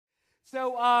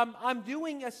So I'm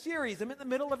doing a series. I'm in the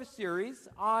middle of a series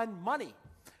on money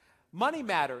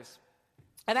matters.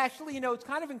 And actually, it's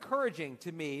kind of encouraging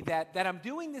to me that I'm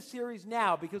doing this series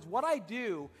now, because what I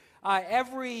do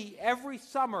every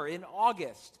summer in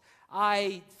August,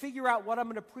 I figure out what I'm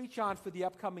going to preach on for the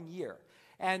upcoming year.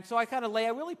 And so I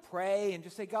really pray and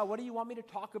just say, God, what do you want me to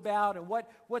talk about? And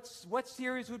what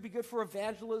series would be good for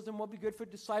evangelism? What would be good for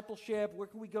discipleship? Where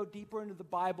can we go deeper into the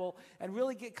Bible? And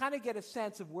really get a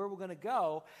sense of where we're going to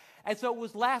go. And so it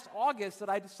was last August that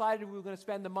I decided we were going to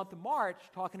spend the month of March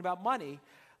talking about money.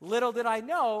 Little did I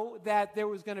know that there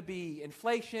was going to be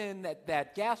inflation,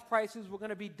 that gas prices were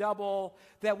going to be double,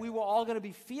 that we were all going to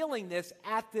be feeling this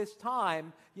at this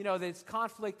time. There's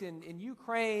conflict in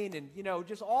Ukraine, and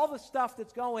just all the stuff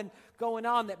that's going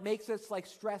on that makes us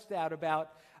stressed out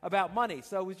about money.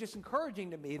 So it was just encouraging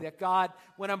to me that God,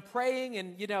 when I'm praying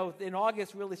and in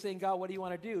August really saying, God, what do you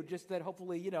want to do? Just that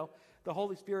hopefully the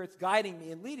Holy Spirit's guiding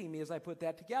me and leading me as I put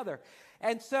that together.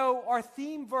 And so our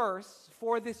theme verse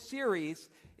for this series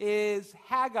is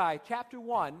Haggai chapter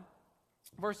 1,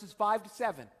 verses 5 to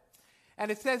 7.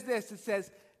 And it says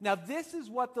this, now this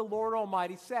is what the Lord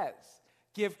Almighty says,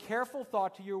 give careful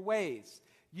thought to your ways.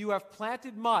 You have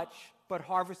planted much, but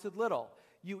harvested little.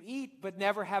 You eat, but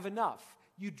never have enough.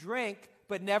 You drink,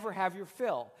 but never have your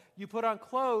fill. You put on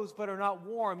clothes, but are not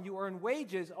warm. You earn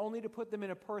wages only to put them in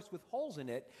a purse with holes in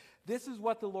it. This is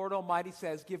what the Lord Almighty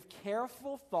says, give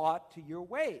careful thought to your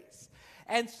ways.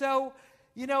 And so,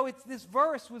 this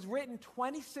verse was written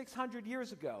 2,600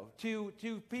 years ago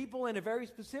to people in a very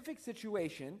specific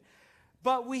situation.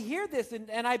 But we hear this,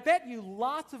 and I bet you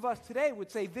lots of us today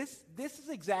would say, this is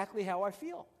exactly how I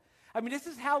feel. I mean, this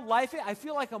is how life is. I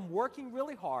feel like I'm working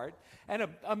really hard, and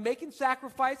I'm making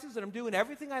sacrifices, and I'm doing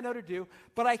everything I know to do,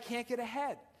 but I can't get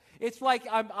ahead. It's like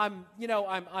I'm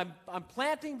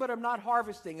planting, but I'm not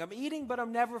harvesting. I'm eating, but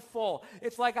I'm never full.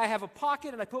 It's like I have a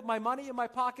pocket, and I put my money in my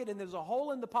pocket, and there's a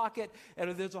hole in the pocket,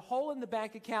 and there's a hole in the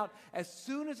bank account. As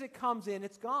soon as it comes in,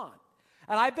 it's gone.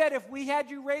 And I bet if we had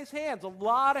you raise hands, a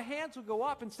lot of hands would go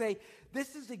up and say,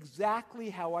 this is exactly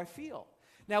how I feel.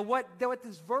 Now, what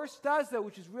this verse does, though,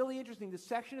 which is really interesting, this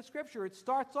section of Scripture, it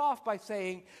starts off by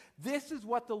saying, this is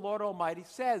what the Lord Almighty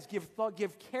says. Give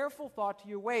careful thought to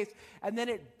your ways. And then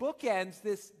it bookends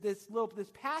this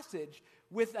passage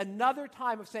with another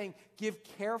time of saying, give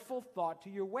careful thought to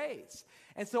your ways.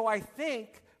 And so I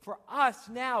think for us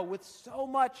now, with so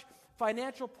much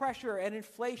financial pressure and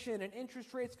inflation and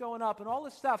interest rates going up and all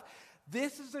this stuff,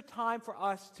 this is a time for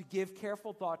us to give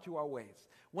careful thought to our ways.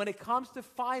 When it comes to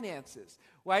finances,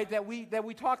 right, that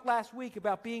we talked last week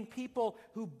about being people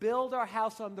who build our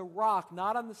house on the rock,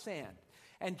 not on the sand.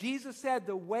 And Jesus said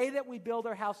the way that we build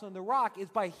our house on the rock is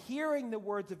by hearing the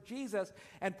words of Jesus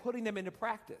and putting them into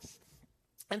practice.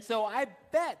 And so I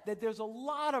bet that there's a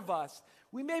lot of us,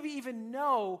 we maybe even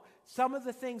know some of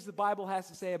the things the Bible has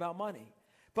to say about money.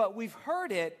 But we've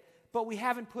heard it, but we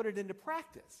haven't put it into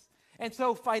practice. And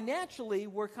so financially,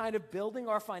 we're kind of building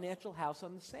our financial house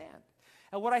on the sand.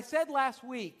 And what I said last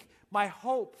week, my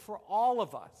hope for all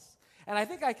of us, and I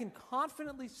think I can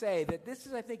confidently say that this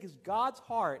is, I think, is God's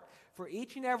heart for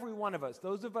each and every one of us.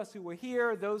 Those of us who are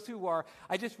here, those who are,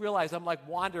 I just realized I'm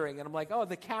wandering, and I'm oh,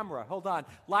 the camera, hold on.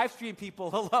 Live stream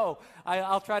people, hello.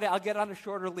 I'll get on a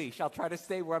shorter leash. I'll try to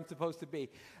stay where I'm supposed to be.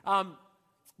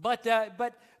 But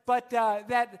that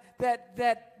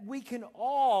we can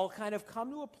all kind of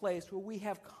come to a place where we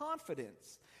have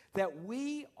confidence that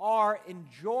we are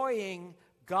enjoying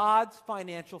God's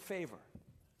financial favor.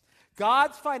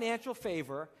 God's financial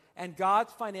favor and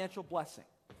God's financial blessing.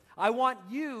 I want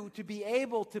you to be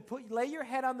able to lay your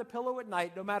head on the pillow at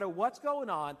night, no matter what's going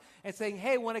on, and saying,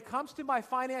 hey, when it comes to my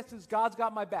finances, God's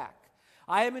got my back.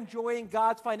 I am enjoying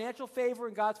God's financial favor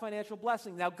and God's financial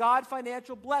blessing. Now, God's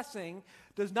financial blessing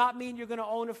does not mean you're going to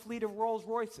own a fleet of Rolls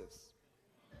Royces.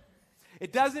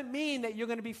 It doesn't mean that you're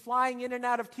going to be flying in and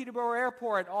out of Teterboro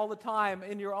Airport all the time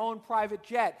in your own private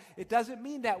jet. It doesn't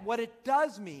mean that. What it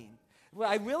does mean, what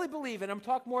I really believe, and I'm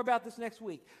talking more about this next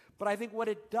week, but I think what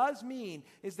it does mean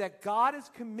is that God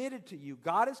is committed to you.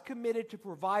 God is committed to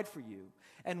provide for you.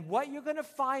 And what you're going to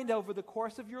find over the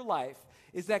course of your life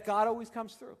is that God always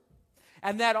comes through.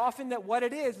 And that often that what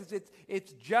it is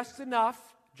it's just enough,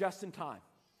 just in time.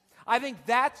 I think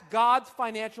that's God's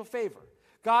financial favor.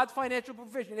 God's financial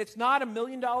provision. It's not $1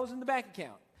 million in the bank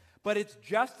account, but it's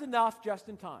just enough, just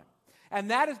in time.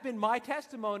 And that has been my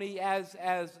testimony as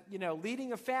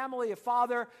leading a family, a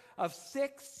father of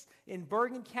 6 in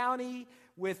Bergen County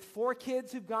with 4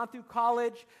 kids who've gone through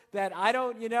college, that I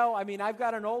don't, I've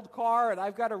got an old car and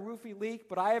I've got a roofy leak,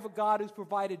 but I have a God who's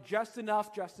provided just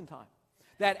enough, just in time.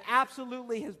 that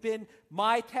absolutely has been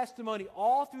my testimony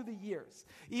all through the years.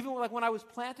 Even like when I was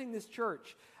planting this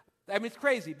church, I mean, it's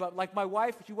crazy, but like my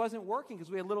wife, she wasn't working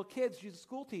because we had little kids. She's a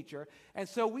school teacher. And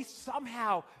so we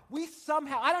somehow,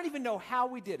 I don't even know how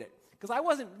we did it. Because I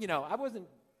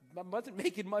wasn't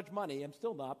making much money. I'm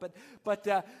still not.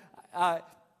 No,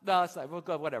 that's not,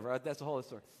 well, whatever. That's a whole other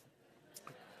story.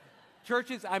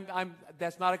 Churches,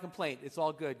 that's not a complaint. It's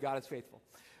all good. God is faithful.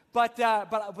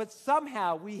 But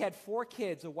somehow we had 4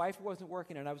 kids. The wife wasn't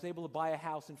working, and I was able to buy a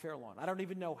house in Fairlawn. I don't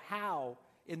even know how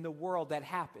in the world that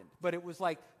happened, but it was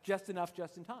like just enough,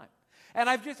 just in time. And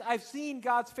I've seen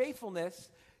God's faithfulness,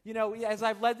 as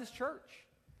I've led this church.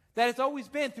 That it's always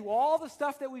been through all the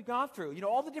stuff that we've gone through,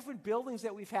 all the different buildings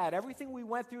that we've had, everything we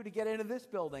went through to get into this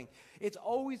building. It's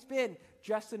always been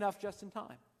just enough, just in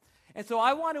time. And so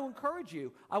I want to encourage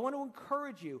you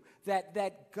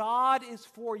that God is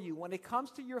for you when it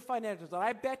comes to your financials. And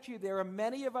I bet you there are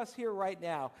many of us here right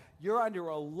now, you're under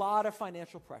a lot of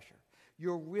financial pressure.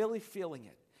 You're really feeling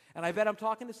it. And I bet I'm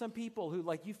talking to some people who,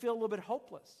 you feel a little bit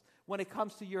hopeless when it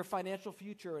comes to your financial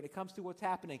future and it comes to what's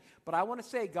happening. But I want to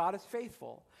say God is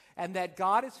faithful, and that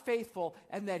God is faithful,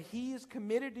 and that He is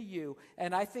committed to you.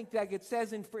 And I think that it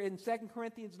says in 2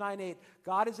 Corinthians 9:8,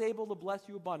 God is able to bless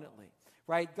you abundantly.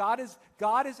 Right? God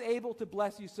is able to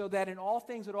bless you so that in all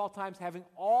things at all times, having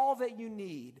all that you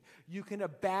need, you can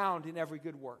abound in every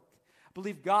good work. I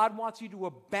believe God wants you to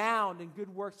abound in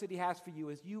good works that He has for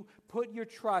you as you put your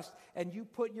trust and you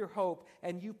put your hope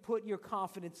and you put your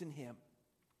confidence in Him.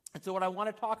 And so what I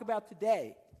want to talk about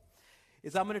today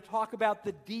is I'm going to talk about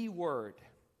the D word.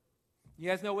 You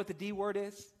guys know what the D word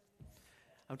is?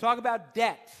 I'm talking about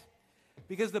debt.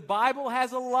 Because the Bible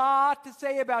has a lot to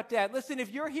say about debt. Listen,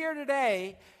 if you're here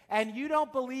today and you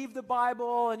don't believe the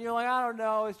Bible and you're like, I don't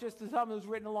know, it's just something that was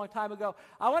written a long time ago,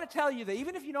 I want to tell you that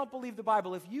even if you don't believe the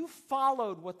Bible, if you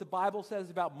followed what the Bible says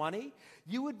about money,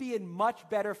 you would be in much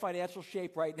better financial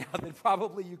shape right now than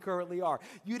probably you currently are.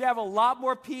 You'd have a lot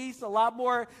more peace, a lot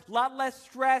less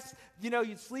stress.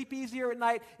 You'd sleep easier at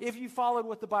night if you followed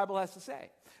what the Bible has to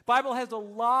say. Bible has a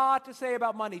lot to say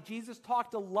about money. Jesus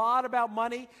talked a lot about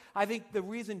money. I think the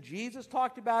reason Jesus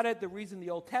talked about it, the reason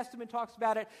the Old Testament talks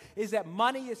about it, is that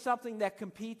money is something that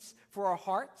competes for our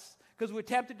hearts. Because we're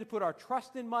tempted to put our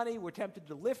trust in money, we're tempted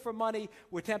to live for money,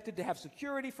 we're tempted to have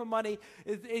security for money.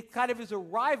 It kind of is a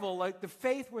rival, like the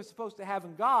faith we're supposed to have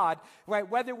in God, right?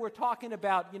 Whether we're talking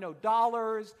about,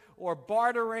 dollars or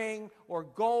bartering or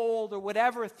gold or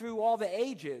whatever through all the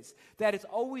ages, that it's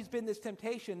always been this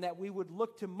temptation that we would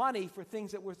look to money for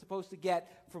things that we're supposed to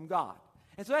get from God.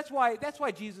 And so that's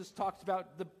why Jesus talks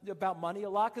about money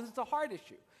a lot, because it's a heart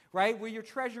issue. Right? Where your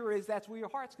treasure is, that's where your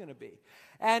heart's going to be.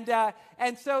 And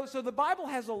so the Bible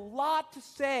has a lot to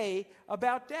say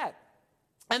about debt.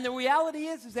 And the reality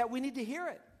is that we need to hear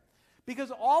it. Because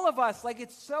all of us,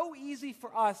 it's so easy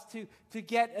for us to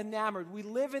get enamored. We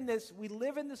live in this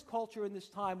culture in this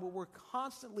time where we're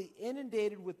constantly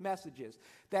inundated with messages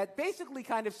that basically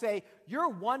kind of say, you're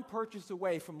one purchase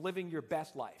away from living your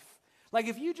best life. Like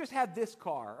if you just had this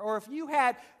car, or if you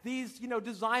had these,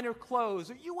 designer clothes,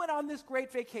 or you went on this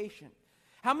great vacation.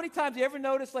 How many times you ever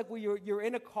notice, when you're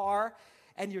in a car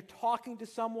and you're talking to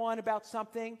someone about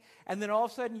something, and then all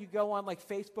of a sudden you go on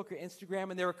Facebook or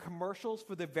Instagram and there are commercials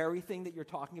for the very thing that you're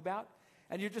talking about,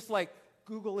 and you're just like,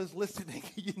 Google is listening,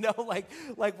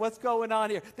 like what's going on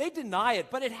here? They deny it,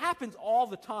 but it happens all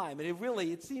the time, and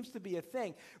it seems to be a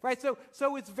thing, right?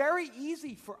 So it's very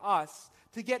easy for us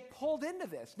to get pulled into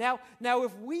this. Now,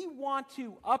 if we want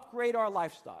to upgrade our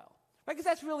lifestyle, right, because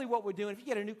that's really what we're doing. If you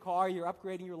get a new car, you're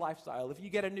upgrading your lifestyle. If you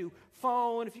get a new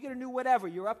phone, if you get a new whatever,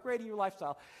 you're upgrading your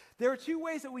lifestyle. There are 2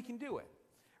 ways that we can do it,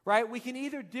 right? We can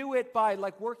either do it by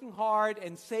working hard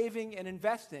and saving and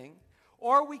investing,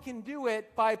 or we can do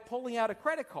it by pulling out a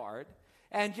credit card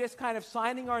and just kind of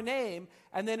signing our name,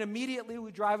 and then immediately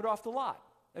we drive it off the lot.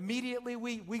 Immediately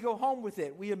we go home with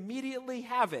it. We immediately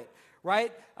have it,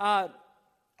 right?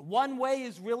 One way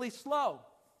is really slow.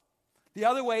 The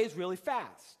other way is really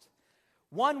fast.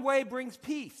 One way brings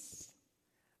peace.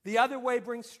 The other way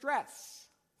brings stress.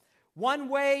 One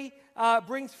way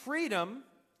brings freedom.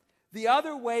 The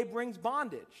other way brings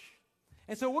bondage.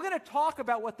 And so we're going to talk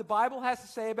about what the Bible has to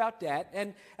say about debt.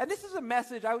 And this is a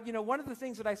message, one of the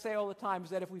things that I say all the time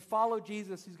is that if we follow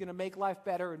Jesus, He's going to make life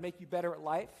better and make you better at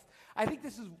life. I think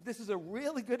this is a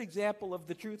really good example of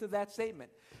the truth of that statement.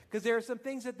 Because there are some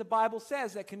things that the Bible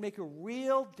says that can make a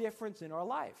real difference in our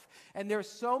life. And there are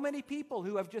so many people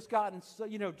who have just gotten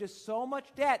just so much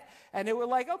debt. And they were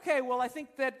like, okay, well, I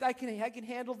think that I can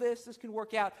handle this. This can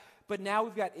work out. But now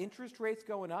we've got interest rates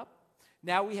going up.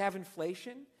 Now we have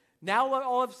inflation. Now,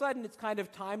 all of a sudden, it's kind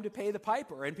of time to pay the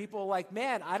piper. And people are like,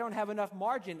 man, I don't have enough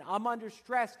margin. I'm under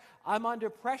stress. I'm under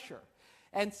pressure.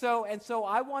 And so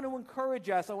I want to encourage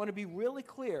us. I want to be really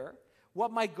clear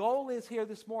what my goal is here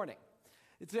this morning.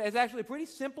 It's actually a pretty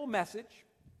simple message.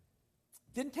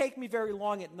 Didn't take me very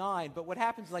long at 9, but what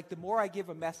happens, like the more I give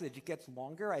a message, it gets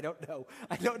longer. I don't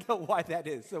know why that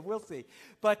is, so we'll see.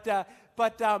 But I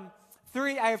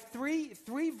have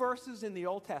three verses in the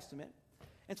Old Testament.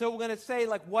 And so we're going to say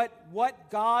like what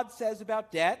God says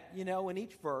about debt, in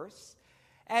each verse.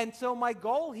 And so my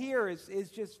goal here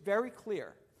is just very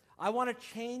clear. I want to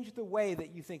change the way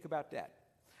that you think about debt.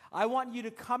 I want you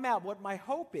to come out. What my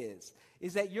hope is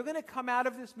that you're going to come out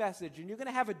of this message and you're going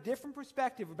to have a different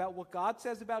perspective about what God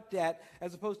says about debt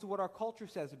as opposed to what our culture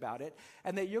says about it.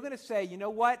 And that you're going to say, you know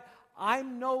what?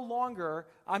 I'm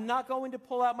not going to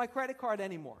pull out my credit card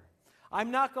anymore.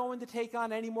 I'm not going to take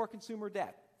on any more consumer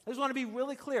debt. I just want to be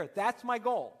really clear. That's my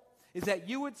goal, is that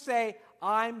you would say,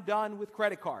 I'm done with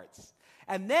credit cards.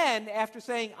 And then, after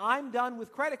saying, I'm done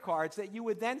with credit cards, that you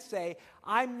would then say,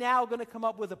 I'm now going to come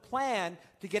up with a plan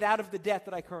to get out of the debt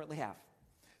that I currently have.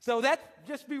 So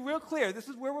just be real clear. This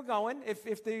is where we're going.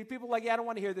 If the people are like, yeah, I don't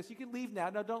want to hear this, you can leave now.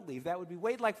 No, don't leave. That would be,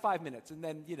 wait like 5 minutes, and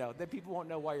then, then people won't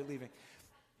know why you're leaving.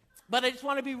 But I just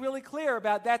want to be really clear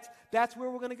about that's where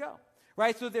we're going to go.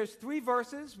 Right, so there's 3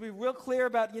 verses. Be real clear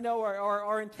about,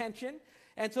 our intention.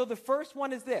 And so the first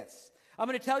one is this. I'm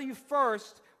going to tell you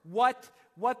first what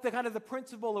the kind of the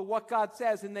principle of what God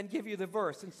says, and then give you the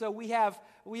verse. And so we have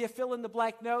fill in the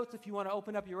blank notes. If you want to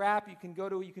open up your app, you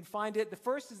can find it. The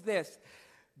first is this.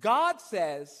 God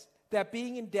says that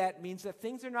being in debt means that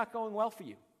things are not going well for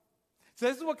you. So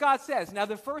this is what God says. Now,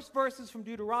 the first verse is from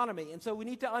Deuteronomy, and so we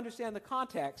need to understand the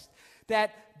context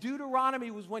that Deuteronomy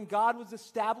was when God was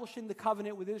establishing the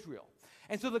covenant with Israel.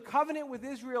 And so the covenant with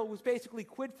Israel was basically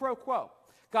quid pro quo.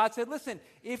 God said, listen,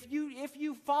 if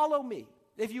you follow me,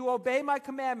 if you obey my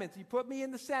commandments, you put me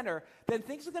in the center, then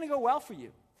things are going to go well for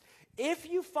you. If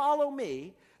you follow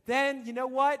me, then you know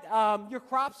what? Your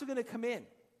crops are going to come in.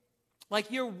 Like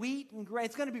your wheat and grain,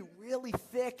 it's going to be really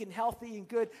thick and healthy and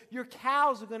good. Your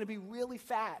cows are going to be really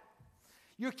fat.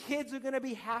 Your kids are going to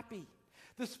be happy.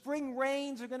 The spring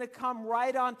rains are going to come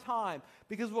right on time.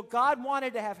 Because what God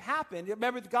wanted to have happen,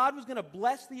 remember, God was going to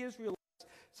bless the Israelites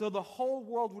so the whole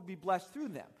world would be blessed through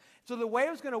them. So the way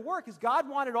it was going to work is God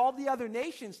wanted all the other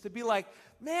nations to be like,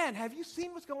 man, have you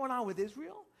seen what's going on with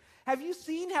Israel? Have you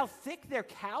seen how thick their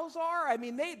cows are? I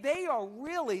mean, they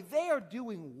are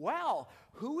doing well.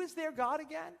 Who is their God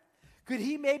again? Could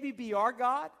he maybe be our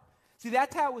God? See,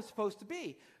 that's how it was supposed to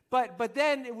be. But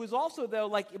then it was also, though,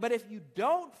 like, but if you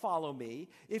don't follow me,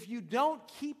 if you don't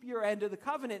keep your end of the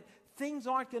covenant, things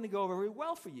aren't going to go very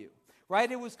well for you. Right?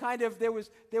 It was kind of, there was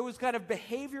kind of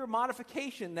behavior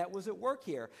modification that was at work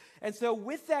here. And so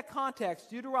with that context,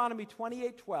 Deuteronomy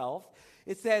 28:12,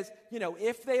 it says,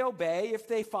 if they obey, if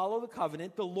they follow the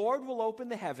covenant, the Lord will open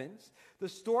the heavens, the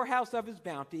storehouse of his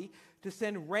bounty, to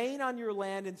send rain on your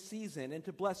land in season and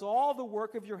to bless all the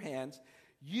work of your hands.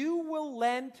 You will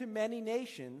lend to many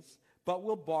nations, but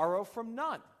will borrow from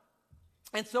none.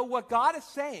 And so what God is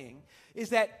saying is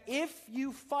that if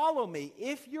you follow me,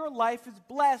 if your life is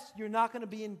blessed, you're not going to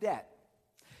be in debt.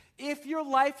 If your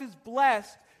life is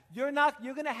blessed, you're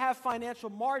going to have financial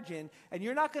margin, and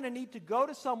you're not going to need to go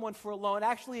to someone for a loan.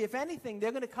 Actually, if anything,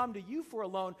 they're going to come to you for a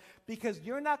loan because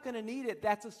you're not going to need it.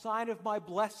 That's a sign of my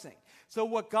blessing. So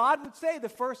what God would say, the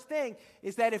first thing,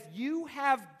 is that if you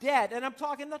have debt, and I'm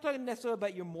not talking necessarily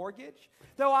about your mortgage,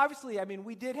 though obviously, I mean,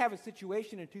 we did have a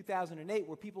situation in 2008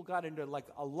 where people got into like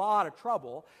a lot of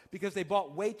trouble because they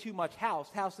bought way too much house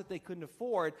that they couldn't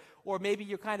afford, or maybe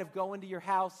you're kind of going to your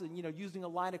house and, using a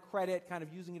line of credit, kind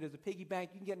of using it as a piggy bank.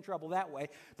 You can get in trouble that way.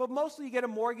 But mostly you get a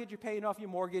mortgage, you're paying off your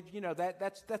mortgage,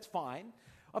 that's fine.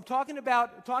 I'm talking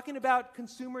about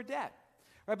consumer debt.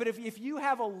 Right? But if you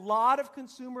have a lot of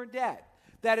consumer debt,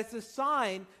 that it's a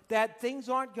sign that things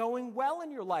aren't going well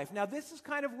in your life. Now, this is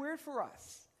kind of weird for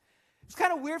us. It's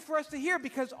kind of weird for us to hear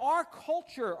because our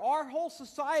culture, our whole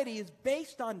society is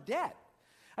based on debt.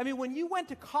 I mean, when you went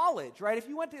to college, right, if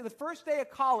you went to the first day of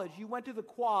college, you went to the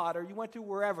Quad or you went to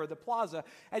wherever, the Plaza,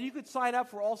 and you could sign up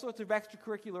for all sorts of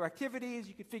extracurricular activities.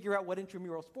 You could figure out what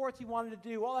intramural sports you wanted to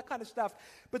do, all that kind of stuff.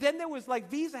 But then there was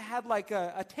Visa had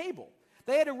a table.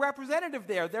 They had a representative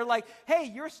there. They're like,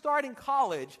 hey, you're starting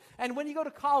college. And when you go to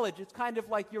college, it's kind of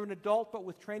like you're an adult but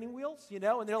with training wheels, And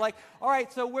they're like, all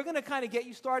right, so we're going to kind of get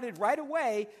you started right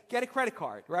away. Get a credit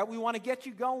card, right? We want to get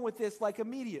you going with this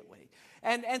immediately.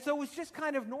 And so it was just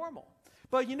kind of normal.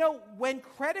 But, when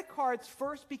credit cards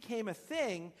first became a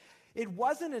thing, it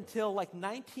wasn't until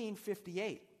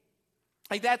 1958.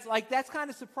 That's kind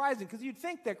of surprising because you'd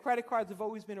think that credit cards have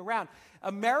always been around.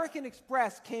 American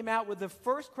Express came out with the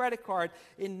first credit card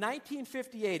in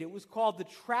 1958. It was called the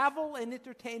Travel and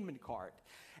Entertainment Card.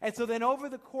 And so then over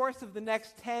the course of the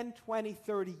next 10, 20,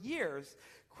 30 years,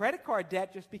 credit card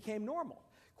debt just became normal.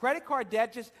 Credit card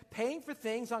debt, just paying for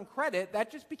things on credit,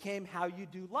 that just became how you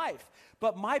do life.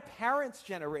 But my parents'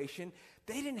 generation,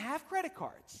 they didn't have credit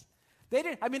cards. They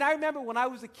didn't. I mean, I remember when I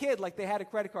was a kid, like they had a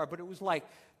credit card, but it was like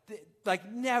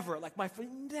never, like my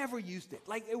friend never used it.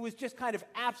 Like it was just kind of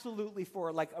absolutely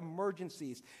for like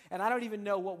emergencies. And I don't even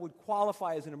know what would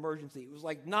qualify as an emergency. It was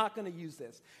like not going to use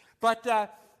this.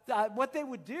 But what they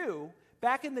would do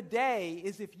back in the day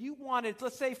is if you wanted,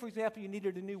 let's say for example, you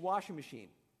needed a new washing machine.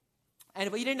 And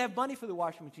if you didn't have money for the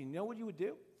washing machine, you know what you would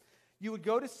do? You would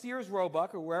go to Sears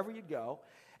Roebuck or wherever you'd go,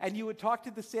 and you would talk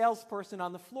to the salesperson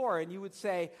on the floor, and you would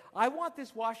say, I want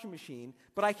this washing machine,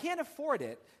 but I can't afford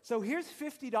it, so here's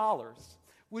 $50.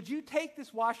 Would you take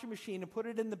this washing machine and put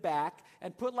it in the back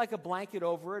and put like a blanket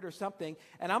over it or something,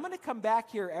 and I'm going to come back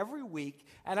here every week,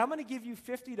 and I'm going to give you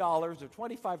 $50 or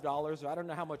 $25, or I don't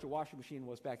know how much a washing machine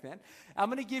was back then. I'm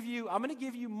going to give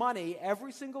you money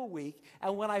every single week,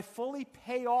 and when I fully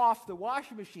pay off the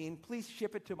washing machine, please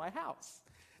ship it to my house.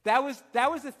 That was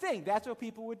the thing. That's what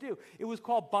people would do. It was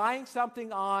called buying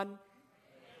something on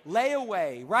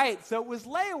layaway, right? So it was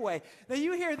layaway. Now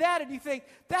you hear that and you think,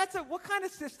 what kind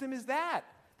of system is that?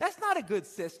 That's not a good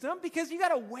system because you got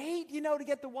to wait, to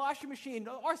get the washing machine.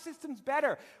 Our system's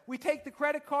better. We take the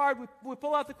credit card, we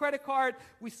pull out the credit card,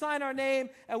 we sign our name,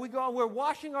 and we go and we're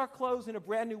washing our clothes in a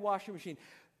brand new washing machine.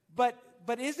 But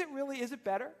is it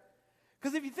better?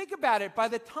 Because if you think about it, by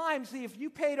the time you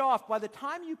paid off for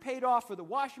the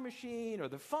washing machine or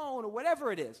the phone or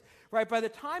whatever it is, right, by the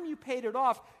time you paid it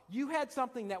off, you had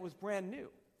something that was brand new.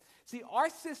 See,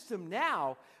 our system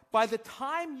now, by the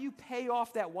time you pay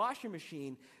off that washing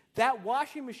machine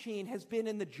has been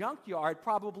in the junkyard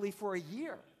probably for a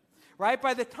year. Right?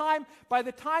 By the time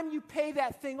you pay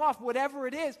that thing off, whatever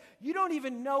it is, you don't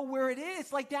even know where it is.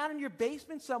 It's like down in your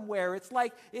basement somewhere. It's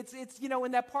like it's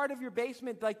in that part of your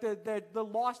basement, like the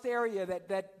lost area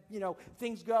that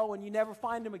things go and you never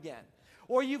find them again.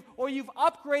 Or you've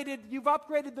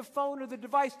upgraded the phone or the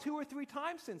device 2 or 3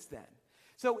 times since then.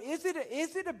 So is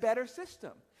it a better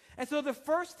system? And so the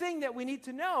first thing that we need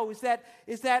to know is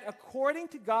that according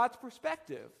to God's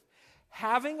perspective,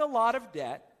 having a lot of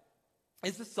debt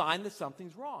is a sign that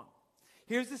something's wrong.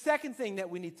 Here's the second thing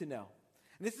that we need to know.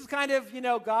 And this is kind of,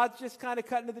 God's just kind of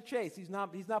cutting to the chase. He's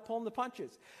not pulling the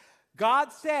punches.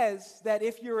 God says that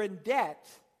if you're in debt,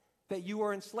 that you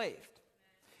are enslaved.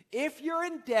 If you're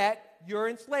in debt, you're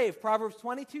enslaved. Proverbs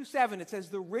 22:7, it says,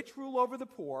 the rich rule over the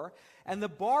poor, and the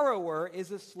borrower is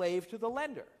a slave to the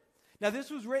lender. Now, this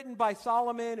was written by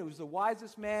Solomon, who was the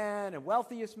wisest man and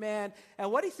wealthiest man.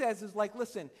 And what he says is like,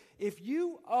 listen, if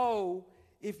you owe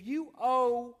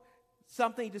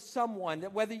something to someone,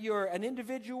 whether you're an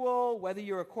individual, whether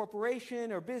you're a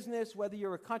corporation or business, whether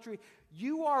you're a country,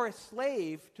 you are a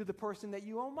slave to the person that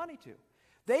you owe money to.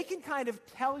 They can kind of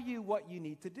tell you what you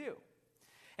need to do.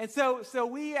 And so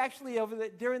we actually,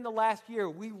 during the last year,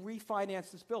 we refinanced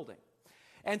this building.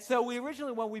 And so we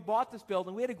originally, when we bought this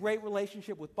building, we had a great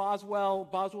relationship with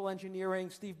Boswell Engineering,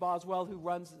 Steve Boswell, who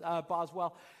runs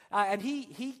Boswell, and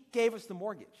he gave us the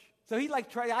mortgage. So he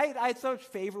I had so much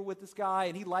favor with this guy,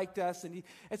 and he liked us, and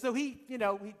so he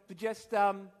just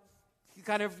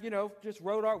just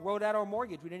wrote out our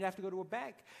mortgage. We didn't have to go to a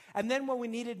bank. And then when we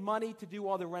needed money to do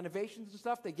all the renovations and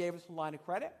stuff, they gave us a line of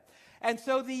credit. And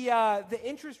so the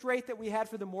interest rate that we had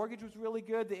for the mortgage was really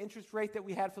good. The interest rate that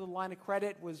we had for the line of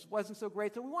credit wasn't so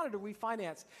great. So we wanted to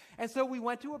refinance. And so we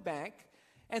went to a bank.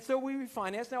 And so we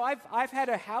refinanced. Now, I've had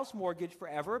a house mortgage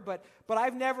forever, but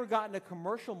I've never gotten a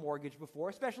commercial mortgage before,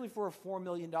 especially for a $4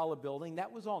 million building.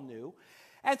 That was all new.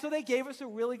 And so they gave us a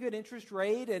really good interest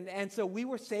rate, and so we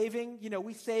were saving,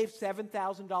 we saved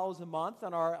 $7,000 a month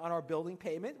on our building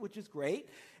payment, which is great.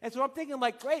 And so I'm thinking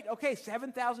like, great, okay,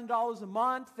 $7,000 a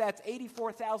month, that's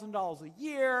 $84,000 a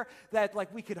year, that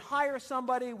like we could hire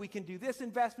somebody, we can do this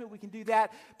investment, we can do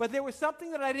that. But there was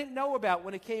something that I didn't know about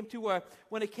when it came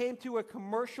to a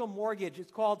commercial mortgage.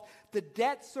 It's called the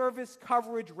debt service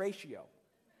coverage ratio.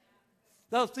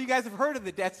 So you guys have heard of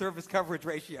the debt service coverage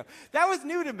ratio. That was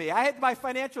new to me. My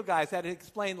financial guys had to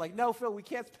explain, like, no, Phil, we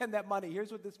can't spend that money.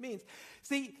 Here's what this means.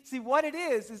 See what it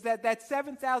is that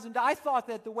 $7,000, I thought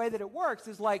that the way that it works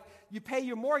is like you pay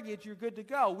your mortgage, you're good to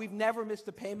go. We've never missed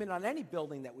a payment on any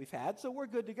building that we've had, so we're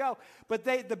good to go. But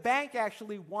the bank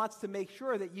actually wants to make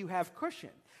sure that you have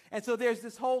cushion. And so there's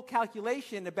this whole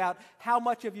calculation about how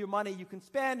much of your money you can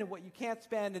spend and what you can't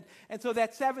spend. And so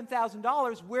that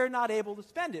 $7,000, we're not able to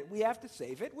spend it. We have to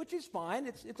save it, which is fine.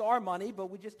 It's our money, but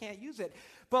we just can't use it.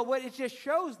 But what it just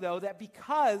shows, though, that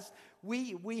because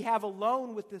we have a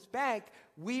loan with this bank,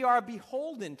 we are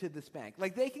beholden to this bank.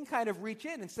 Like they can kind of reach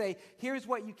in and say, here's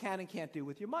what you can and can't do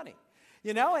with your money.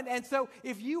 You know, and so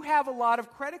if you have a lot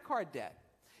of credit card debt,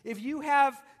 if you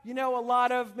have, a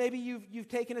lot of, maybe you've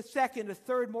taken a second, a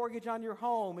third mortgage on your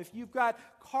home, if you've got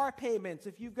car payments,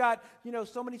 if you've got,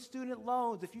 so many student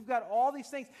loans, if you've got all these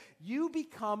things, you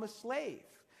become a slave.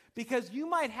 Because you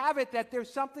might have it that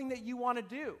there's something that you want to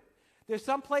do. There's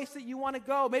some place that you want to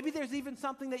go. Maybe there's even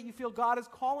something that you feel God is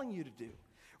calling you to do.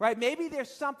 Right? Maybe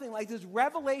there's something like this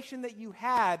revelation that you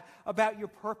had about your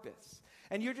purpose.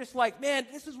 And you're just like, man,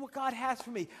 this is what God has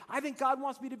for me. I think God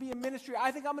wants me to be in ministry.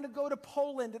 I think I'm going to go to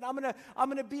Poland and I'm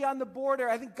going to be on the border.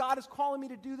 I think God is calling me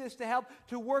to do this to help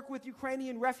to work with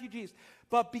Ukrainian refugees.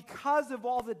 But because of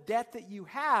all the debt that you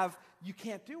have, you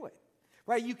can't do it.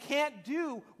 Right? You can't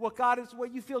do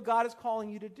what you feel God is calling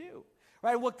you to do.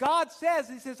 Right? What God says,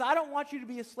 he says, I don't want you to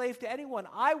be a slave to anyone.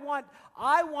 I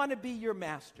want to be your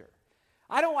master.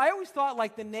 I always thought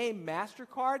like the name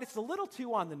MasterCard, it's a little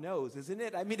too on the nose, isn't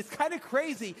it? I mean, it's kind of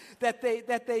crazy that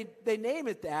they name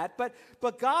it that.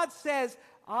 But God says,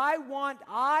 I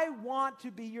want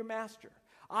to be your master.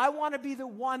 I want to be the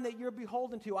one that you're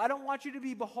beholden to. I don't want you to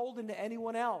be beholden to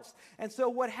anyone else. And so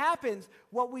what happens,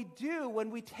 what we do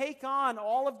when we take on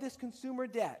all of this consumer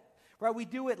debt, right? We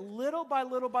do it little by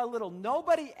little by little.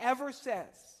 Nobody ever says.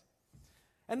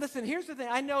 And listen, here's the thing.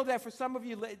 I know that for some of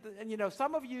you,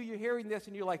 you're hearing this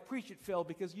and you're like, preach it, Phil,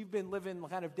 because you've been living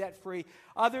kind of debt-free.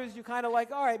 Others, you're kind of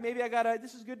like, all right, maybe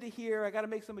this is good to hear. I got to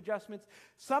make some adjustments.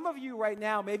 Some of you right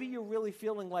now, maybe you're really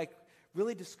feeling like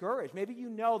really discouraged. Maybe you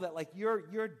know that like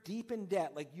you're deep in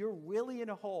debt, like you're really in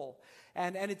a hole.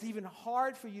 And it's even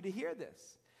hard for you to hear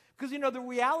this. Because, the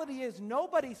reality is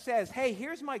nobody says, hey,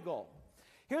 here's my goal.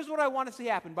 Here's what I want to see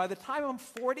happen. By the time I'm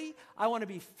 40, I want to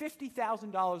be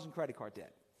 $50,000 in credit card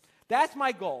debt. That's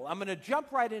my goal. I'm going to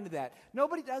jump right into that.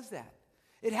 Nobody does that.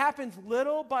 It happens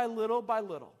little by little by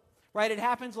little, right? It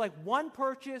happens like one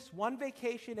purchase, one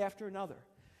vacation after another.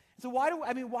 So why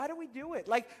do we do it?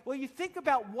 Like, well, you think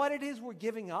about what it is we're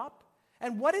giving up,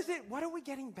 and what are we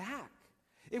getting back?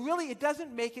 It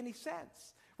doesn't make any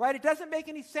sense. Right? It doesn't make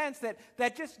any sense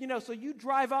that just, so you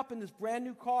drive up in this brand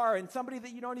new car and somebody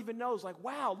that you don't even know is like,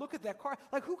 wow, look at that car.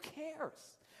 Like, who cares?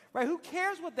 Right? Who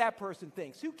cares what that person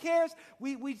thinks? Who cares?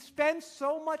 We spend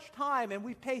so much time and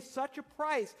we pay such a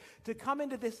price to come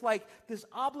into this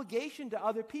obligation to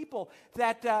other people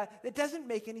that it doesn't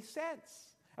make any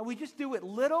sense. And we just do it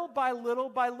little by little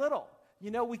by little.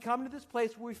 We come to this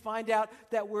place where we find out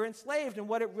that we're enslaved. And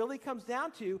what it really comes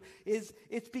down to is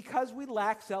it's because we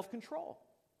lack self-control.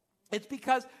 It's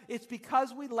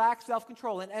because we lack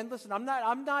self-control. And listen, I'm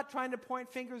not trying to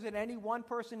point fingers at any one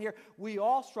person here. We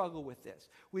all struggle with this.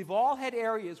 We've all had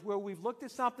areas where we've looked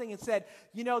at something and said,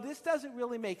 this doesn't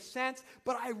really make sense,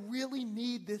 but I really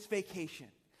need this vacation.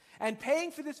 And paying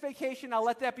for this vacation, I'll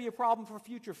let that be a problem for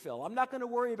future Phil. I'm not going to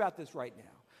worry about this right now.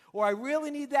 Or I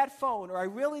really need that phone, or I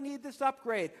really need this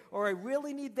upgrade, or I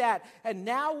really need that. And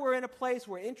now we're in a place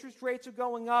where interest rates are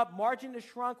going up, margin has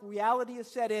shrunk, reality has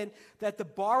set in, that the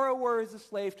borrower is a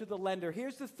slave to the lender.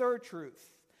 Here's the third truth.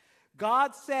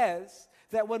 God says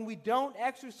that when we don't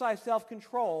exercise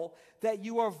self-control, that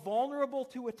you are vulnerable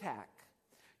to attack.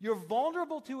 You're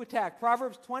vulnerable to attack.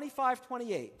 Proverbs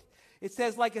 25:28. It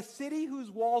says, like a city whose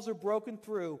walls are broken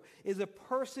through is a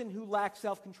person who lacks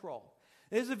self-control.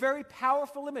 This is a very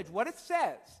powerful image. What it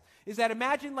says is that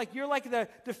imagine like you're like the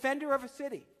defender of a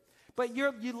city, but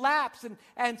you lapse,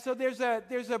 and so there's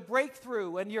a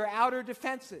breakthrough in your outer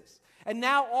defenses. And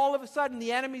now all of a sudden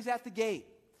the enemy's at the gate.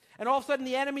 And all of a sudden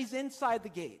the enemy's inside the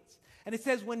gates. And it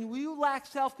says when we lack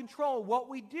self-control, what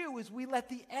we do is we let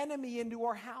the enemy into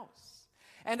our house.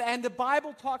 And the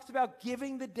Bible talks about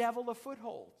giving the devil a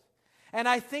foothold. And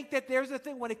I think that there's a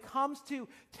thing when it comes to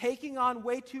taking on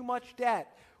way too much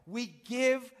debt, we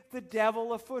give the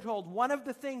devil a foothold. One of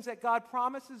the things that God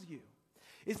promises you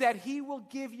is that he will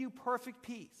give you perfect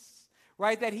peace,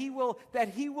 right? That he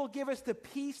will give us the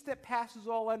peace that passes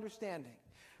all understanding.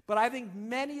 But I think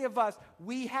many of us,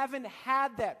 we haven't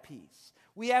had that peace.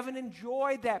 We haven't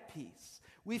enjoyed that peace.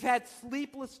 We've had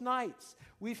sleepless nights.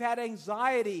 We've had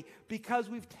anxiety because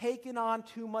we've taken on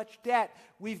too much debt.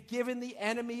 We've given the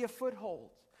enemy a foothold.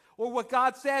 Or what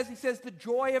God says, he says, the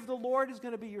joy of the Lord is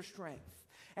going to be your strength.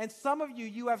 And some of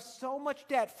you have so much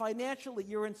debt financially,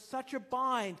 you're in such a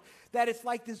bind that it's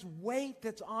like this weight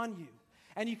that's on you.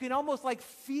 And you can almost like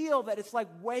feel that it's like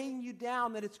weighing you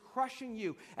down, that it's crushing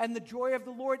you. And the joy of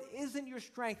the Lord isn't your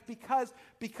strength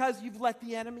because you've let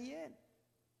the enemy in.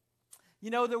 You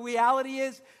know, the reality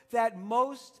is that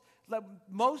most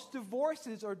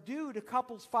divorces are due to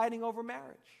couples fighting over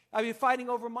fighting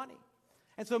over money.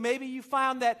 And so maybe you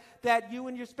found that you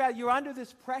and your spouse, you're under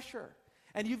this pressure.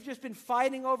 And you've just been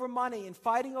fighting over money and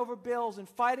fighting over bills and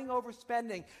fighting over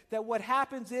spending, that what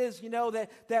happens is, you know,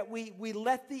 that we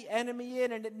let the enemy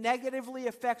in and it negatively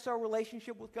affects our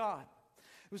relationship with God.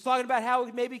 It was talking about how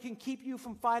it maybe can keep you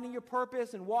from finding your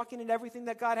purpose and walking in everything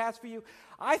that God has for you.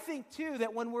 I think, too,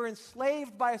 that when we're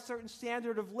enslaved by a certain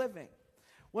standard of living,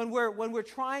 when we're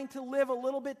trying to live a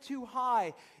little bit too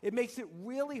high, it makes it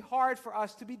really hard for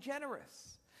us to be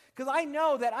generous. Because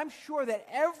I'm sure that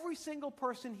every single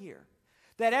person here,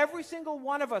 that every single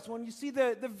one of us, when you see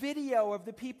the video of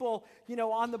the people, you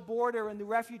know, on the border and the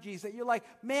refugees, that you're like,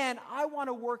 man, I want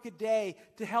to work a day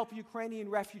to help Ukrainian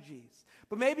refugees.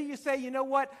 But maybe you say, you know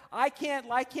what, I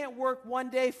can't work one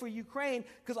day for Ukraine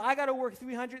because I got to work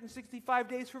 365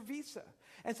 days for visa.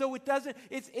 And so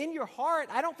it's in your heart.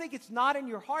 I don't think it's not in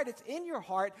your heart, it's in your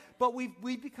heart, but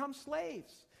we've become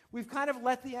slaves. We've kind of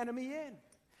let the enemy in.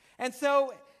 And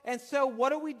so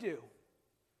what do?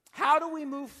 How do we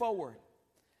move forward?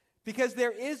 Because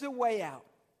there is a way out.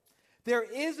 There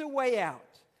is a way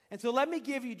out. And so let me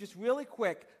give you just really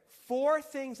quick 4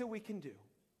 things that we can do.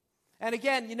 And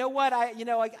again, you know what?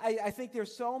 I think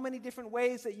there's so many different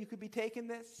ways that you could be taking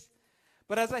this.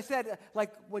 But as I said,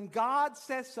 like when God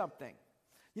says something,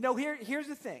 you know, here's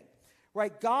the thing,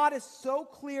 right? God is so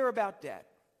clear about debt.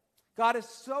 God is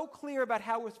so clear about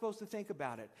how we're supposed to think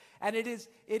about it. And it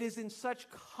is in such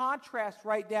contrast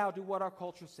right now to what our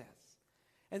culture says.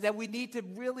 And that we need to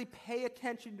really pay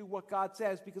attention to what God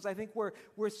says, because I think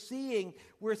we're seeing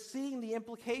the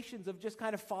implications of just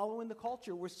kind of following the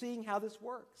culture. We're seeing how this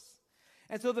works.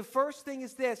 And so the first thing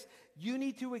is this: you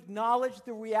need to acknowledge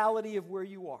the reality of where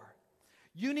you are.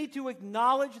 You need to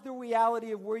acknowledge the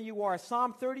reality of where you are.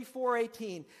 Psalm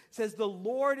 34:18 says, "The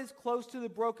Lord is close to the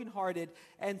brokenhearted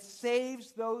and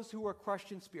saves those who are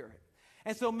crushed in spirit."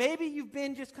 And so maybe you've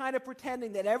been just kind of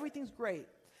pretending that everything's great.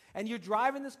 And you're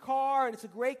driving this car, and it's a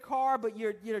great car, but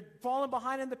you're falling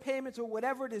behind in the payments or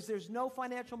whatever it is. There's no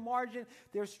financial margin.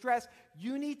 There's stress.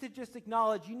 You need to just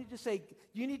acknowledge. You need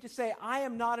to say, I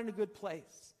am not in a good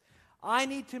place. I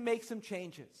need to make some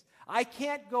changes. I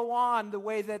can't go on the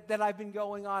way that I've been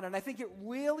going on. And I think it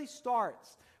really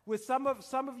starts with some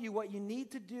of you. What you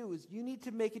need to do is you need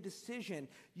to make a decision.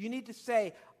 You need to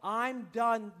say, I'm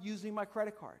done using my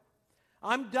credit card.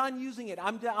 I'm done using it.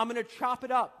 I'm going to chop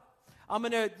it up.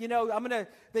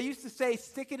 They used to say,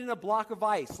 stick it in a block of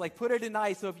ice, like put it in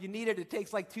ice, so if you need it, it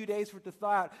takes like 2 days for it to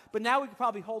thaw out. But now we could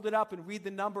probably hold it up and read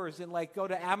the numbers and like go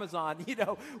to Amazon, I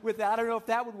don't know if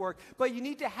that would work. But you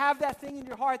need to have that thing in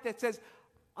your heart that says,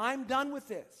 I'm done with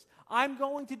this. I'm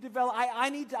going to develop, I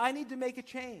need to make a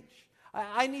change.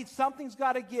 Something's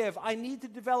got to give. I need to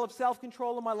develop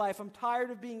self-control in my life. I'm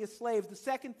tired of being a slave. The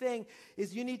second thing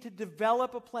is you need to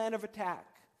develop a plan of attack.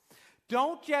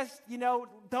 Don't just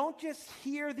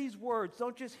hear these words.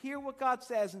 Don't just hear what God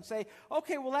says and say,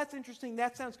 okay, well, that's interesting.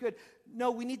 That sounds good.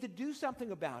 No, we need to do something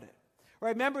about it. Right?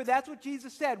 Remember, that's what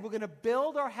Jesus said. We're going to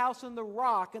build our house on the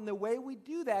rock, and the way we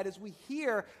do that is we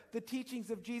hear the teachings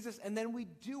of Jesus, and then we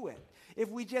do it. If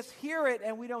we just hear it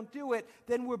and we don't do it,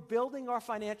 then we're building our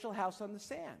financial house on the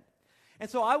sand. And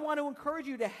so I want to encourage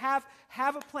you to have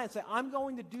a plan. Say, I'm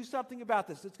going to do something about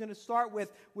this. It's going to start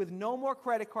with no more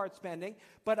credit card spending,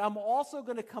 but I'm also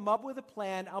going to come up with a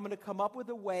plan. I'm going to come up with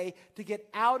a way to get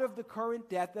out of the current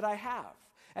debt that I have.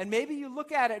 And maybe you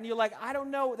look at it and you're like, I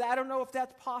don't know if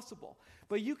that's possible.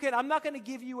 But you can. I'm not going to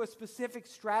give you a specific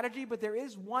strategy, but there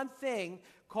is one thing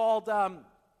called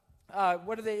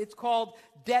It's called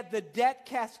the debt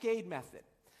cascade method.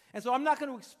 And so I'm not going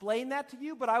to explain that to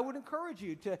you, but I would encourage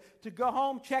you to go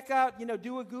home, check out,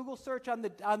 do a Google search on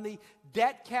the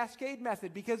debt cascade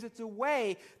method, because it's a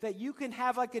way that you can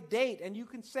have like a date and you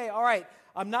can say, all right,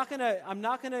 I'm not going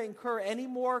to incur any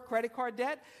more credit card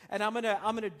debt, and I'm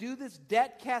going to do this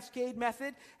debt cascade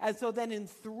method, and so then in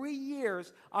 3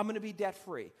 years I'm going to be debt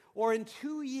free. Or in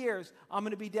 2 years, I'm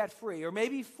going to be debt-free. Or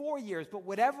maybe 4 years. But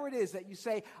whatever it is that you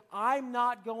say, I'm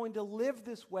not going to live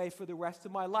this way for the rest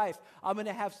of my life. I'm going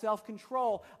to have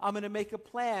self-control. I'm going to make a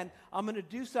plan. I'm going to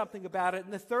do something about it.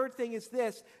 And the third thing is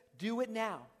this: do it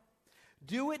now.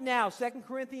 Do it now. 2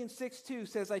 Corinthians 6:2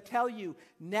 says, I tell you,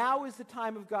 now is the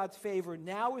time of God's favor.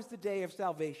 Now is the day of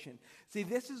salvation. See,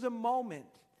 this is a moment.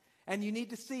 And you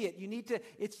need to see it.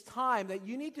 It's time that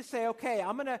you need to say, okay,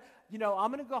 I'm going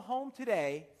to go home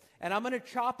today, and I'm going to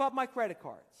chop up my credit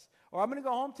cards. Or I'm going to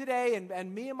go home today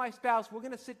and me and my spouse, we're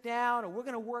going to sit down and we're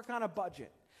going to work on a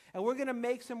budget. And we're going to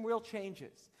make some real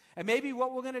changes. And maybe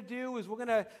what we're going to do is we're going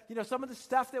to, some of the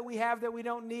stuff that we have that we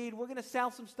don't need, we're going to sell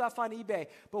some stuff on eBay.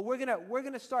 But we're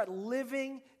going to start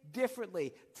living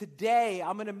differently. Today,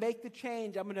 I'm going to make the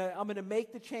change. I'm going to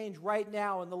make the change right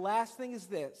now. And the last thing is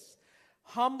this.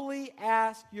 Humbly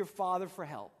ask your Father for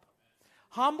help.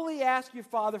 Humbly ask your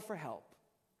Father for help.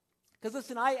 Because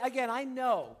listen, I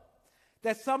know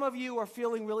that some of you are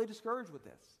feeling really discouraged with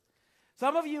this.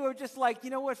 Some of you are just like,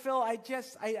 you know what, Phil, I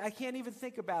can't even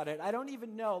think about it. I don't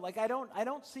even know. Like, I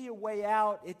don't see a way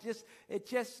out.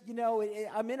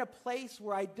 I'm in a place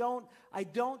where I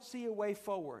don't see a way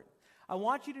forward. I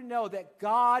want you to know that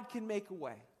God can make a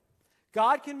way.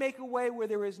 God can make a way where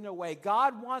there is no way.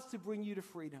 God wants to bring you to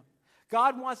freedom.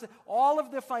 God wants all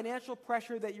of the financial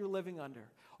pressure that you're living under,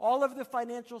 all of the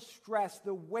financial stress,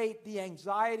 the weight, the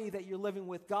anxiety that you're living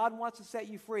with, God wants to set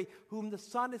you free. Whom the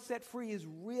Son has set free is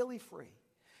really free.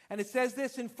 And it says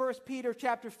this in 1 Peter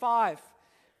chapter 5,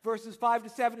 verses 5 to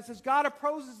 7. It says, God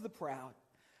opposes the proud,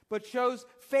 but shows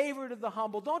favor to the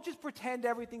humble. Don't just pretend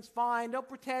everything's fine. Don't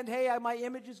pretend, hey, my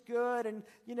image is good and,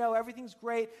 everything's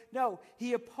great. No,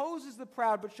 he opposes the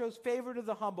proud, but shows favor to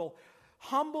the humble.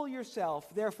 Humble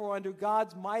yourself, therefore, under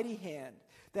God's mighty hand,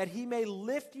 that he may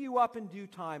lift you up in due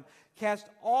time. Cast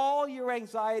all your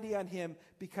anxiety on him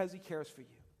because he cares for you.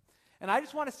 And I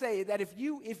just want to say that if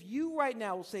you right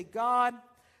now will say, God,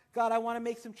 I want to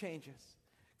make some changes.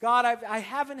 God, I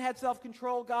haven't had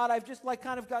self-control. God, I've just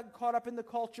kind of gotten caught up in the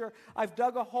culture. I've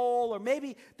dug a hole, or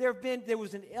maybe there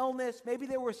was an illness. Maybe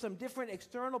there were some different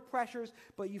external pressures,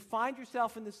 but you find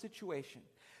yourself in this situation.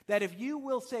 That if you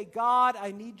will say, God,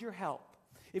 I need your help.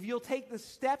 If you'll take the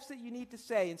steps that you need to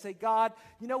say and say, God,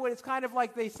 you know what, it's kind of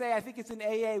like they say, I think it's in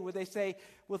AA where they say,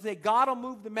 God will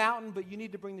move the mountain, but you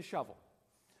need to bring the shovel.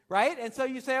 Right? And so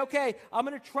you say, okay, I'm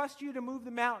going to trust you to move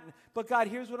the mountain, but God,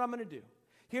 here's what I'm going to do.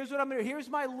 Here's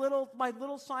my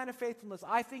little sign of faithfulness.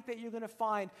 I think that you're going to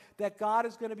find that God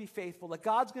is going to be faithful, that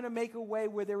God's going to make a way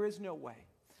where there is no way.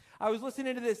 I was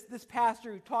listening to this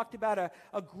pastor who talked about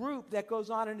a group that goes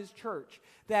on in his church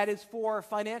that is for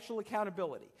financial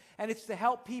accountability. And it's to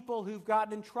help people who've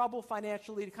gotten in trouble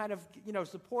financially to kind of,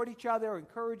 support each other,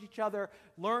 encourage each other,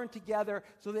 learn together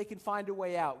so they can find a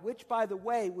way out, which, by the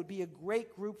way, would be a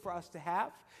great group for us to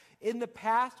have. In the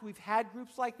past, we've had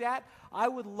groups like that. I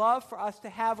would love for us to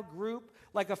have a group,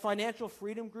 like a financial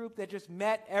freedom group that just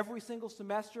met every single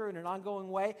semester in an ongoing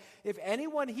way. If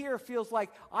anyone here feels like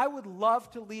I would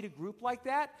love to lead a group like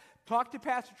that, talk to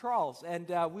Pastor Charles, and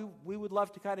we would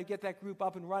love to kind of get that group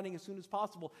up and running as soon as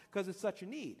possible because it's such a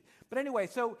need. But anyway,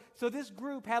 so this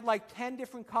group had like 10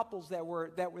 different couples that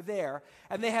were there,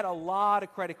 and they had a lot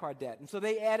of credit card debt. And so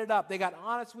they added up. They got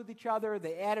honest with each other.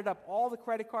 They added up all the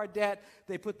credit card debt.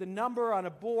 They put the number on a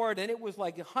board, and it was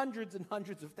like hundreds and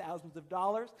hundreds of thousands of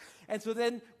dollars. And so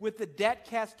then with the debt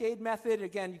cascade method,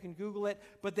 again, you can Google it,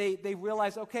 but they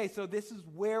realized, okay, so this is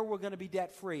where we're going to be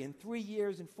debt-free in 3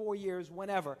 years, in 4 years,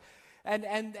 whenever. And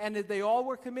they all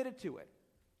were committed to it.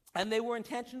 And they were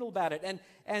intentional about it.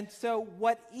 And so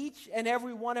what each and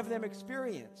every one of them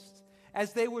experienced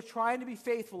as they were trying to be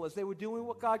faithful, as they were doing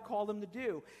what God called them to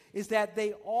do, is that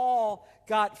they all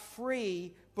got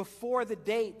free before the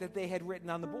date that they had written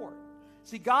on the board.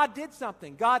 See, God did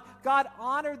something. God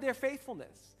honored their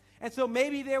faithfulness. And so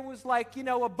maybe there was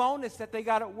a bonus that they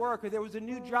got at work, or there was a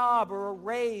new job or a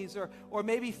raise, or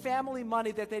maybe family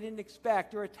money that they didn't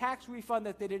expect, or a tax refund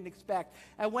that they didn't expect.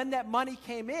 And when that money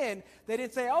came in, they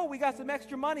didn't say, oh, we got some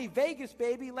extra money, Vegas,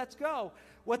 baby, let's go.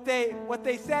 What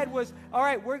they said was, all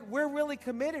right, we're really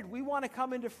committed. We want to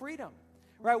come into freedom,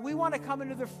 right? We want to come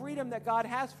into the freedom that God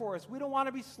has for us. We don't want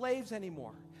to be slaves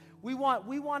anymore. We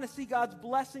want to see God's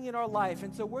blessing in our life.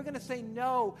 And so we're going to say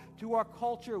no to our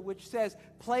culture, which says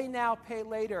play now, pay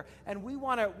later. And we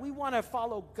want to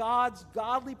follow God's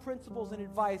godly principles and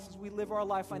advice as we live our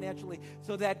life financially,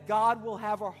 so that God will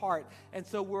have our heart. And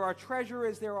so where our treasure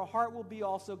is, there our heart will be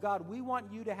also. God, we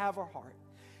want you to have our heart.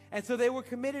 And so they were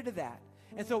committed to that.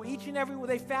 And so each and every one,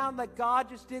 they found that God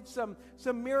just did some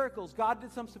miracles. God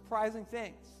did some surprising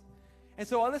things. And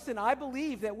so listen, I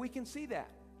believe that we can see that.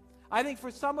 I think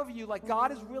for some of you,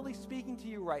 God is really speaking to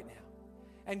you right now.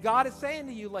 And God is saying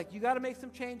to you, you got to make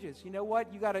some changes. You know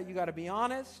what? You got to be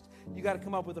honest. You got to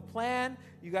come up with a plan.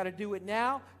 You got to do it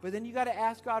now. But then you got to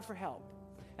ask God for help.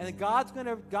 And then God's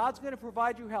going to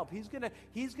provide you help. He's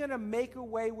going to make a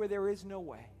way where there is no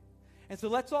way. And so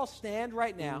let's all stand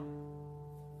right now.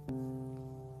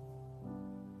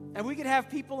 And we could have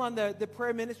people on the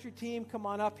prayer ministry team come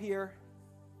on up here.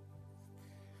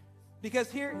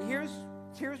 Because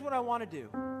here's what I want to do.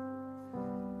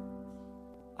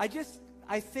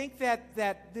 I think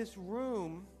that this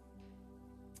room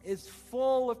is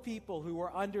full of people who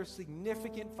are under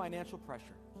significant financial pressure.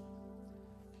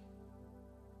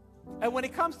 And when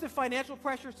it comes to financial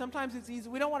pressure, sometimes it's easy.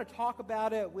 We don't want to talk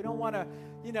about it. We don't want to,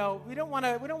 we don't want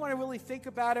to really think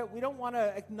about it. We don't want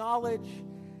to acknowledge.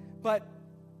 But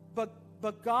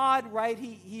God, right,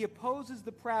 he opposes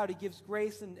the proud. He gives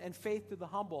grace and faith to the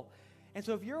humble. And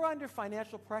so if you're under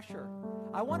financial pressure,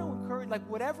 I want to encourage, like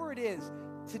whatever it is,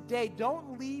 today,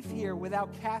 don't leave here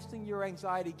without casting your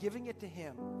anxiety, giving it to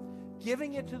Him,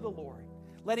 giving it to the Lord,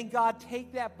 letting God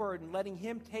take that burden, letting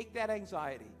Him take that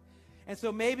anxiety. And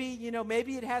so maybe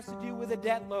it has to do with a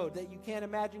debt load that you can't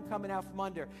imagine coming out from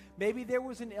under. Maybe there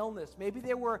was an illness. Maybe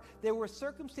there were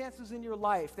circumstances in your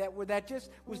life that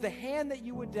just was the hand that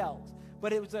you were dealt.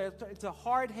 But it's a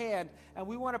hard hand, and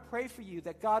we want to pray for you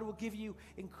that God will give you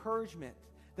encouragement,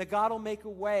 that God will make a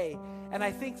way. And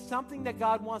I think something that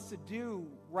God wants to do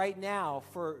right now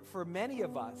for many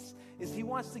of us is He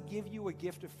wants to give you a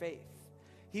gift of faith.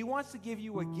 He wants to give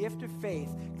you a gift of faith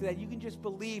so that you can just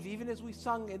believe, even as we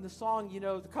sung in the song,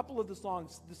 a couple of the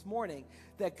songs this morning,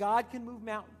 that God can move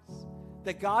mountains,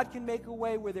 that God can make a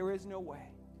way where there is no way.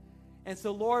 And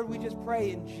so, Lord, we just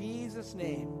pray in Jesus'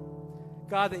 name,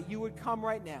 God, that you would come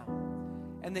right now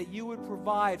and that you would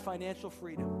provide financial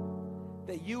freedom,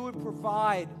 that you would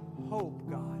provide hope,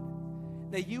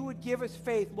 God, that you would give us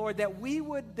faith, Lord, that we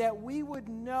would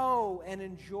know and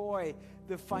enjoy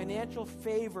the financial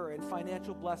favor and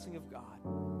financial blessing of God.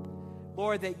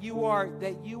 Lord, that you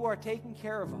are taking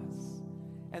care of us,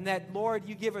 and that, Lord,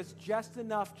 you give us just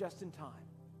enough just in time.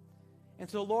 And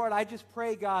so, Lord, I just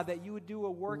pray, God, that you would do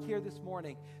a work here this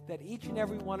morning, that each and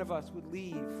every one of us would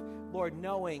leave, Lord,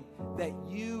 knowing that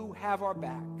you have our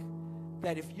back,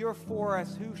 that if you're for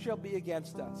us, who shall be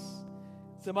against us?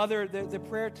 The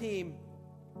prayer team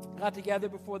got together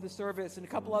before the service, and a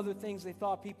couple other things they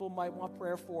thought people might want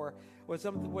prayer for, or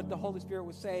what the Holy Spirit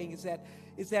was saying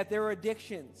is that there are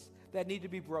addictions that need to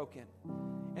be broken.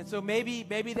 And so maybe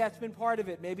that's been part of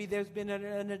it. Maybe there's been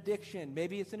an addiction.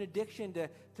 Maybe it's an addiction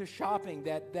to shopping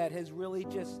that has really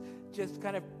just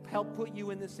kind of helped put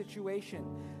you in this situation.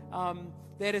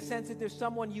 They had a sense that there's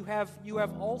someone you have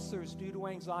ulcers due to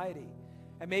anxiety.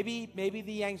 And maybe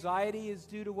the anxiety is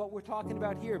due to what we're talking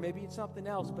about here. Maybe it's something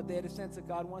else, but they had a sense that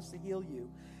God wants to heal you.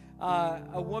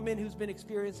 A woman who's been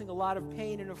experiencing a lot of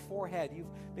pain in her forehead.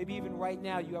 Maybe even right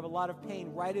now you have a lot of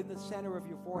pain right in the center of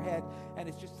your forehead, and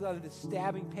it's just the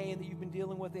stabbing pain that you've been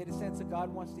dealing with. They had a sense that God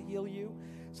wants to heal you.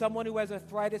 Someone who has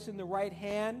arthritis in the right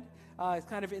hand, is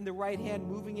kind of in the right hand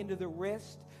moving into the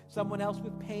wrist. Someone else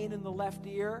with pain in the left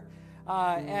ear.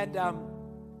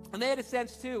 And they had a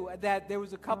sense, too, that there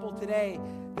was a couple today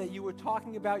that you were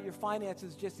talking about your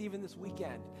finances just even this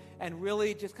weekend and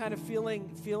really just kind of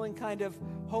feeling kind of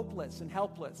hopeless and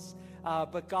helpless.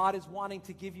 But God is wanting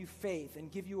to give you faith and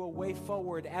give you a way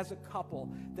forward as a couple,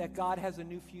 that God has a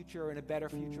new future and a better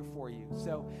future for you.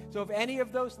 So if any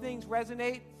of those things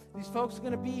resonate, these folks are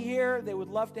going to be here. They would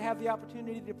love to have the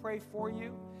opportunity to pray for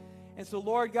you. And so,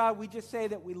 Lord God, we just say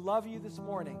that we love you this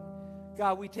morning.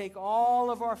 God, we take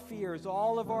all of our fears,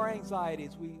 all of our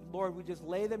anxieties. Lord, we just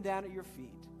lay them down at your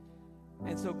feet.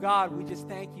 And so, God, we just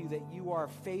thank you that you are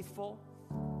faithful,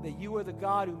 that you are the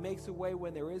God who makes a way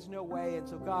when there is no way. And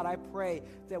so, God, I pray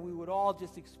that we would all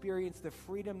just experience the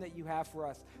freedom that you have for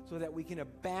us so that we can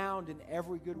abound in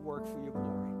every good work for your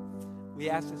glory. We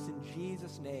ask this in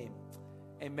Jesus' name.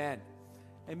 Amen.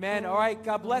 Amen. All right,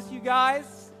 God bless you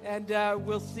guys, and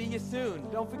we'll see you soon.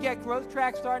 Don't forget, Growth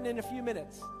Track starting in a few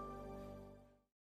minutes.